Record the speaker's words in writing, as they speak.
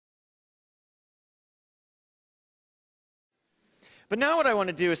But now what I want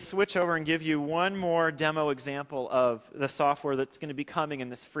to do is switch over and give you one more demo example of the software that's going to be coming in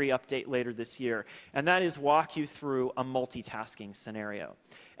this free update later this year, and that is walk you through a multitasking scenario.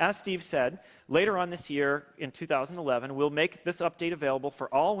 As Steve said, later on this year, in 2011, we'll make this update available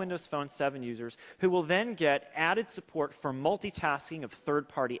for all Windows Phone 7 users who will then get added support for multitasking of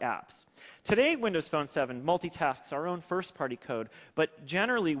third-party apps. Today, Windows Phone 7 multitasks our own first-party code, but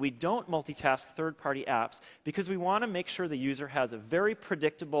generally we don't multitask third-party apps because we want to make sure the user has a very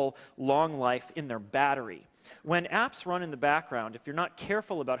predictable long life in their battery. When apps run in the background, if you're not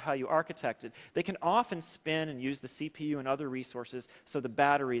careful about how you architect it, they can often spin and use the CPU and other resources so the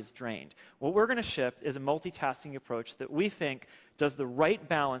battery is drained. What we're going to ship is a multitasking approach that we think does the right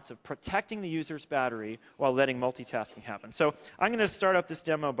balance of protecting the user's battery while letting multitasking happen. So I'm going to start up this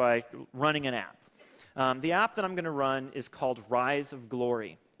demo by running an app. The app that I'm going to run is called Rise of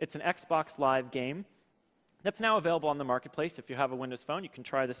Glory. It's an Xbox Live game that's now available on the marketplace. If you have a Windows Phone, you can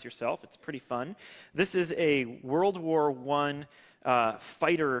try this yourself. It's pretty fun. This is a World War I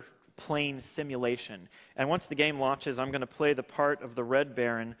fighter plane simulation. And once the game launches, I'm going to play the part of the Red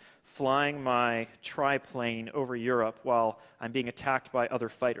Baron flying my triplane over Europe while I'm being attacked by other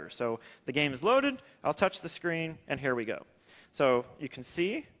fighters. So the game is loaded. I'll touch the screen, and here we go. So you can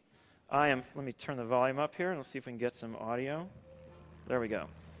see, let me turn the volume up here, and let's see if we can get some audio. There we go.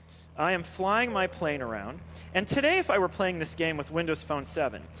 I am flying my plane around, and today if I were playing this game with Windows Phone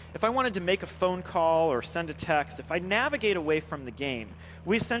 7, if I wanted to make a phone call or send a text, if I navigate away from the game,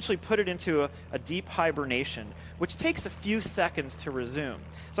 we essentially put it into a deep hibernation, which takes a few seconds to resume.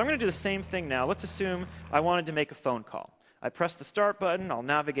 So I'm going to do the same thing now. Let's assume I wanted to make a phone call. I press the start button, I'll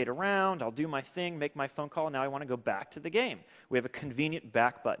navigate around, I'll do my thing, make my phone call, and now I want to go back to the game. We have a convenient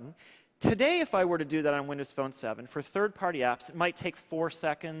back button. Today, if I were to do that on Windows Phone 7, for third-party apps, it might take 4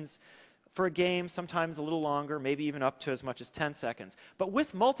 seconds. For a game, sometimes a little longer, maybe even up to as much as 10 seconds. But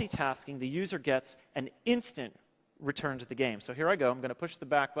with multitasking, the user gets an instant return to the game. So here I go. I'm going to push the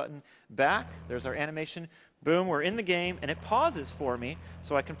back button. Back. There's our animation. Boom, we're in the game, and it pauses for me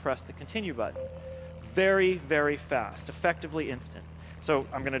so I can press the continue button. Very, very fast, effectively instant. So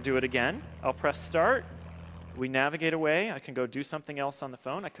I'm going to do it again. I'll press start. We navigate away. I can go do something else on the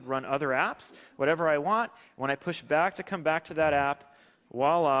phone. I could run other apps, whatever I want. When I push back to come back to that app,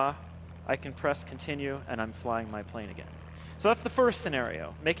 voila, I can press continue, and I'm flying my plane again. So that's the first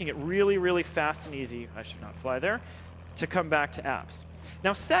scenario, making it really, really fast and easy, I should not fly there, to come back to apps.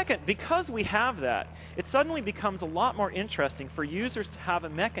 Now second, because we have that, it suddenly becomes a lot more interesting for users to have a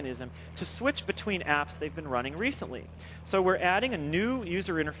mechanism to switch between apps they've been running recently. So we're adding a new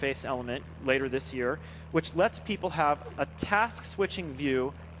user interface element later this year, which lets people have a task switching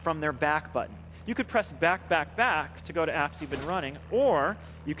view from their back button. You could press back, back, back to go to apps you've been running, or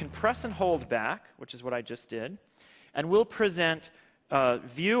you can press and hold back, which is what I just did, and we'll present a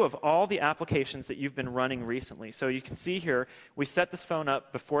view of all the applications that you've been running recently. So you can see here, we set this phone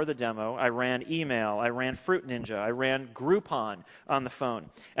up before the demo. I ran email, I ran Fruit Ninja, I ran Groupon on the phone.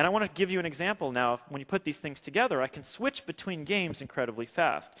 And I want to give you an example now. When you put these things together, I can switch between games incredibly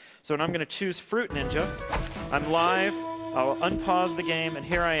fast. So when I'm going to choose Fruit Ninja, I'm live, I'll unpause the game, and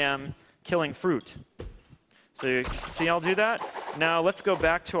here I am killing fruit. So you see I'll do that. Now let's go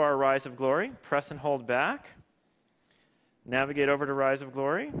back to our Rise of Glory. Press and hold back. Navigate over to Rise of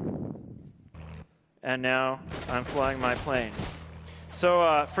Glory. And now I'm flying my plane.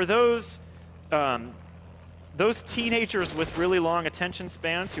 So for those teenagers with really long attention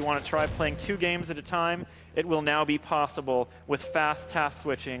spans who want to try playing 2 games at a time, it will now be possible with fast task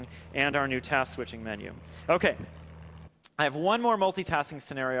switching and our new task switching menu. Okay. I have one more multitasking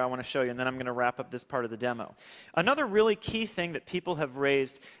scenario I want to show you, and then I'm going to wrap up this part of the demo. Another really key thing that people have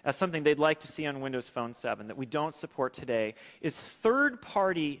raised as something they'd like to see on Windows Phone 7 that we don't support today is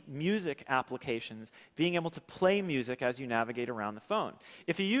third-party music applications being able to play music as you navigate around the phone.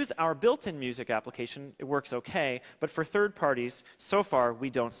 If you use our built-in music application, it works okay, but for third parties, so far, we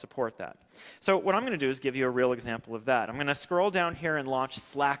don't support that. So what I'm going to do is give you a real example of that. I'm going to scroll down here and launch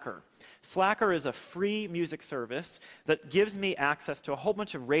Slacker. Slacker is a free music service that gives me access to a whole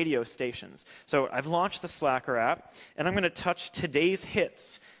bunch of radio stations. So I've launched the Slacker app, and I'm going to touch Today's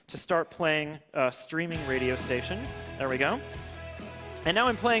Hits to start playing a streaming radio station. There we go. And now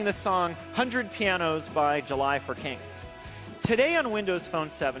I'm playing this song, 100 Pianos by July for Kings. Today on Windows Phone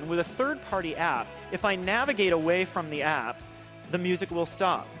 7, with a third-party app, if I navigate away from the app, the music will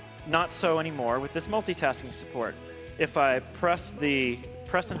stop. Not so anymore with this multitasking support. If I press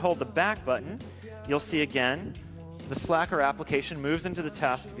and hold the back button, you'll see again the Slacker application moves into the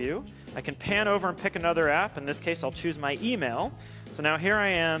task view. I can pan over and pick another app. In this case, I'll choose my email. So now here I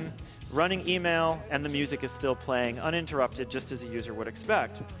am running email, and the music is still playing uninterrupted, just as a user would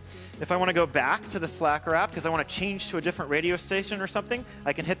expect. If I want to go back to the Slacker app because I want to change to a different radio station or something,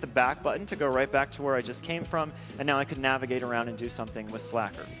 I can hit the back button to go right back to where I just came from, and now I can navigate around and do something with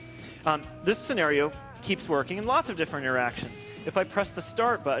Slacker. This scenario keeps working in lots of different interactions. If I press the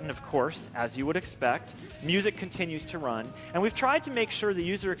start button, of course, as you would expect, music continues to run. And we've tried to make sure the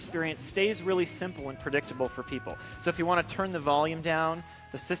user experience stays really simple and predictable for people. So if you want to turn the volume down,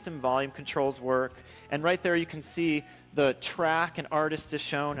 the system volume controls work. And right there you can see the track and artist is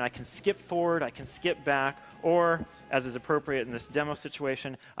shown. And I can skip forward, I can skip back, or, as is appropriate in this demo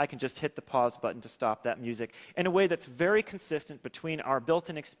situation, I can just hit the pause button to stop that music in a way that's very consistent between our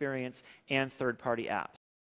built-in experience and third-party apps.